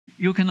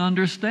you can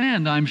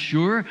understand, I'm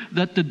sure,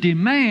 that the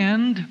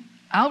demand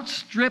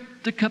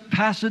outstripped the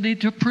capacity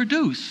to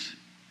produce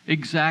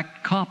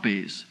exact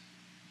copies.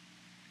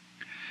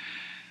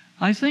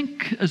 I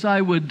think, as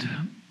I would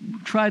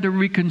try to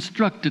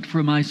reconstruct it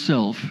for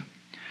myself,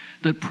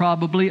 that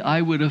probably I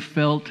would have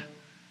felt,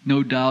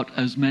 no doubt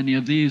as many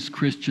of these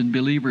Christian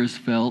believers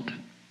felt,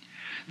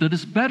 that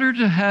it's better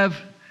to have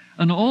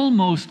an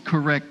almost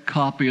correct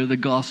copy of the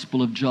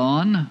Gospel of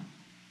John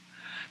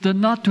than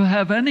not to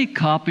have any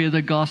copy of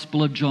the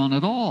Gospel of John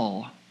at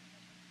all.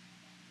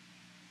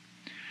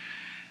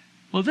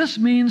 Well, this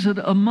means that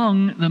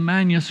among the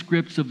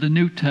manuscripts of the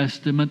New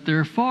Testament, there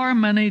are far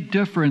many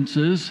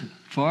differences,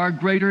 far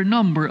greater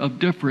number of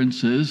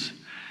differences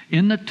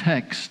in the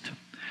text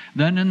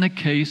than in the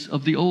case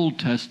of the Old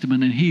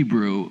Testament in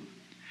Hebrew.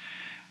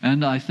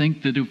 And I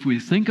think that if we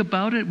think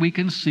about it, we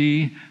can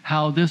see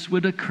how this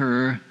would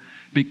occur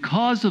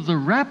because of the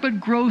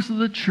rapid growth of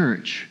the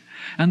church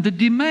and the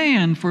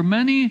demand for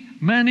many,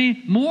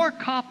 many more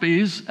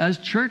copies as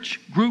church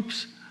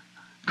groups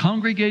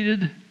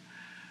congregated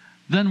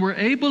than were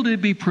able to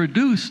be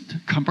produced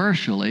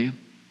commercially.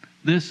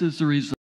 This is the result.